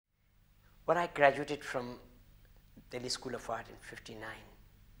But I graduated from Delhi School of Art in '59.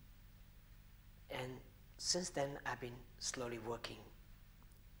 And since then, I've been slowly working.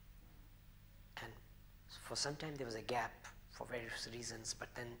 And for some time, there was a gap for various reasons. But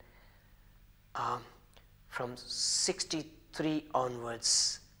then, from '63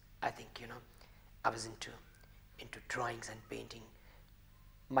 onwards, I think, I was into drawings and painting.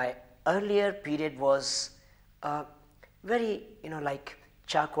 My earlier period was very, like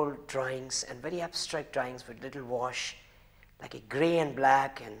charcoal drawings and very abstract drawings with little wash, like a gray and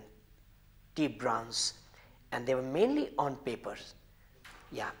black and deep browns, and they were mainly on papers.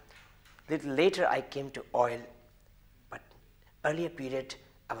 Yeah, little later I came to oil, but earlier period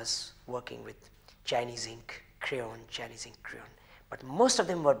I was working with Chinese ink crayon, but most of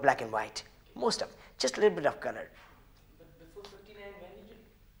them were black and white. Most of them, just a little bit of color. But before '59, when did it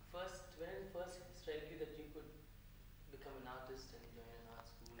first strike you that you could become an artist and join an art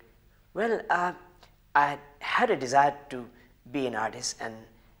school? Well, I had a desire to be an artist, and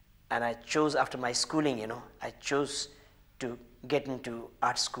I chose, after my schooling, I chose to get into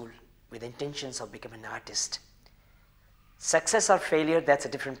art school with intentions of becoming an artist. Success or failure, that's a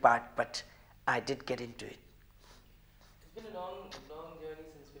different part, but I did get into it. It's been a long journey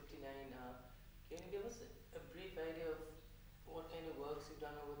since '59. Can you give us a brief idea of what kind of works you've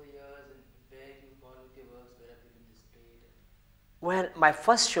done over the years and where you've gone with your works, where have they been displayed? Well, my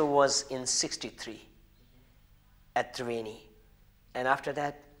first show was in '63 at Triveni, and after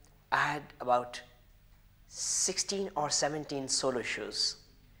that I had about 16 or 17 solo shows,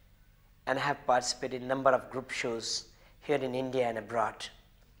 and I have participated in a number of group shows here in India and abroad,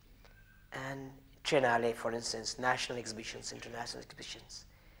 and Triennale, for instance, national exhibitions, international exhibitions.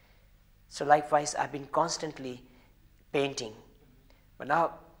 So likewise, I've been constantly painting, but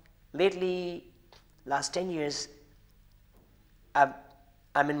now lately, last 10 years,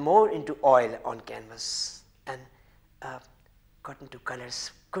 I'm more into oil on canvas, and got into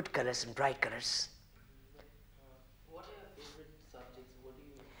colors, good colors and bright colors. What are your favorite subjects? What do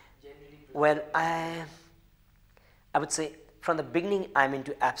you generally prefer? Well, I would say from the beginning I'm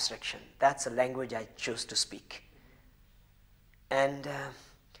into abstraction. That's a language I chose to speak. And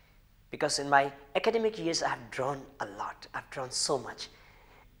because in my academic years I have drawn a lot. I've drawn so much.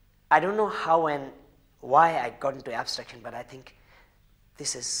 I don't know how and why I got into abstraction, but I think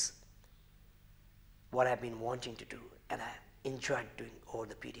this is what I've been wanting to do, and I enjoyed doing over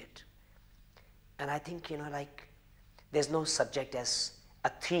the period. And I think, like, there's no subject as a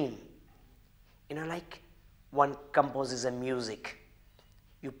theme. Like one composes a music,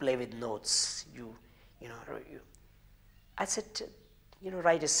 you play with notes, I said,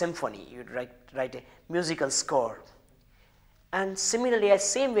 write a symphony, you write a musical score. And similarly,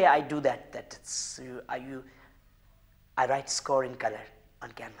 same way I do that, I write score in color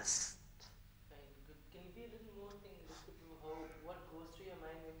on canvas. Can you be a little more descriptive of what goes through your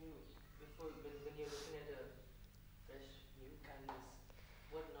mind when you're looking at a fresh new canvas?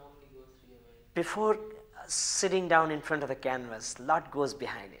 What normally goes through your mind? Before sitting down in front of the canvas, a lot goes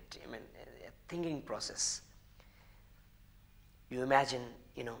behind it. I mean, a thinking process. You imagine,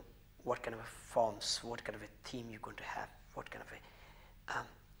 what kind of forms, what kind of a theme you're going to have, what kind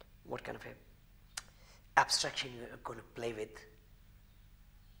of a abstraction you're going to play with,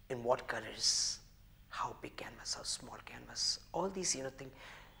 in what colors, how big canvas, how small canvas, all these things.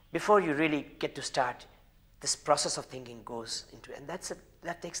 Before you really get to start, this process of thinking goes into, and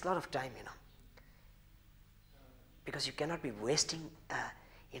that takes a lot of time, because you cannot be wasting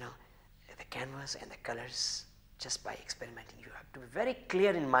the canvas and the colors just by experimenting. You have to be very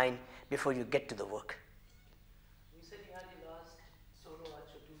clear in mind before you get to the work. You said you had your last solo art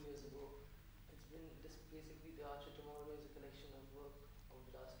show 2 years ago. It's been basically the art show tomorrow is a collection of work of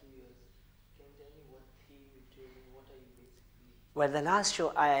the last 2 years. Can you tell me what theme you've chosen? What are you basically? Well, the last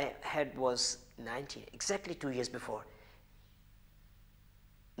show I had was exactly 2 years before,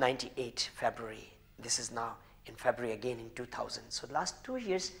 '98 February. This is now in February again in 2000. So the last 2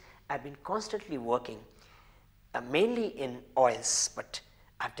 years I've been constantly working, mainly in oils, but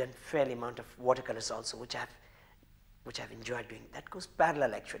I've done fairly amount of watercolors also, which I've enjoyed doing. That goes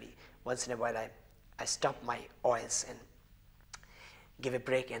parallel actually. Once in a while I stop my oils and give a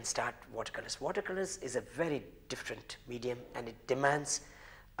break and start watercolors. Watercolors is a very different medium, and it demands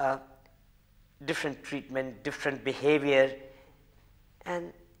different treatment, different behavior,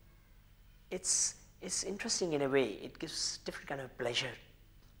 and it's interesting in a way. It gives different kind of pleasure.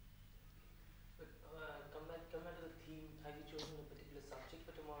 But come back to the theme. Have you chosen a particular subject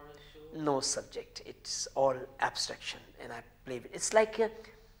for tomorrow's show? No subject. It's all abstraction, and I play with. It's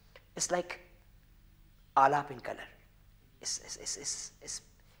like alap in color. It's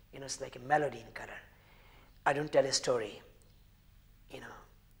You know, it's like a melody in color. I don't tell a story. You know,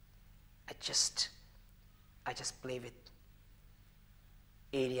 I just play with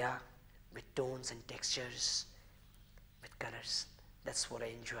area, with tones and textures, with colors. That's what I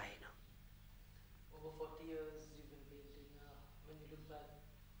enjoy, you know. Over 40 years you've been painting. When you look back,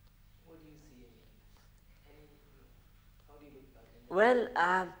 what do you see in it? How do you look back?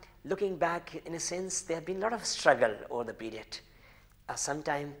 Well, looking back, in a sense, there have been a lot of struggle over the period.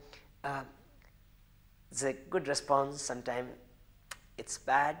 Sometimes it's a good response, sometimes it's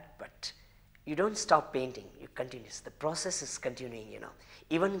bad, but you don't stop painting, you continue. The process is continuing, you know.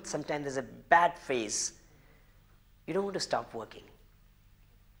 Even sometimes there's a bad phase, you don't want to stop working.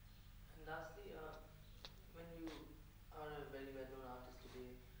 And lastly, when you are a very well-known artist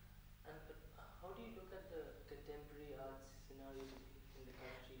today, and how do you look at the contemporary arts scenario in the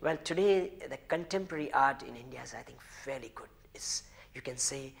country? Well, today the contemporary art in India is, I think, fairly good. It's, you can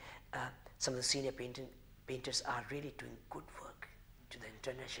say some of the senior painters are really doing good work to the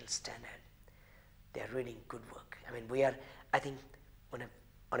international standard. They are really good work. I mean, we are, I think,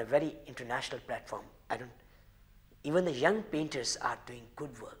 on a very international platform. Even the young painters are doing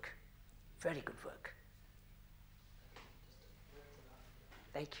good work, very good work.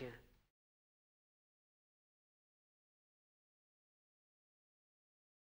 Thank you.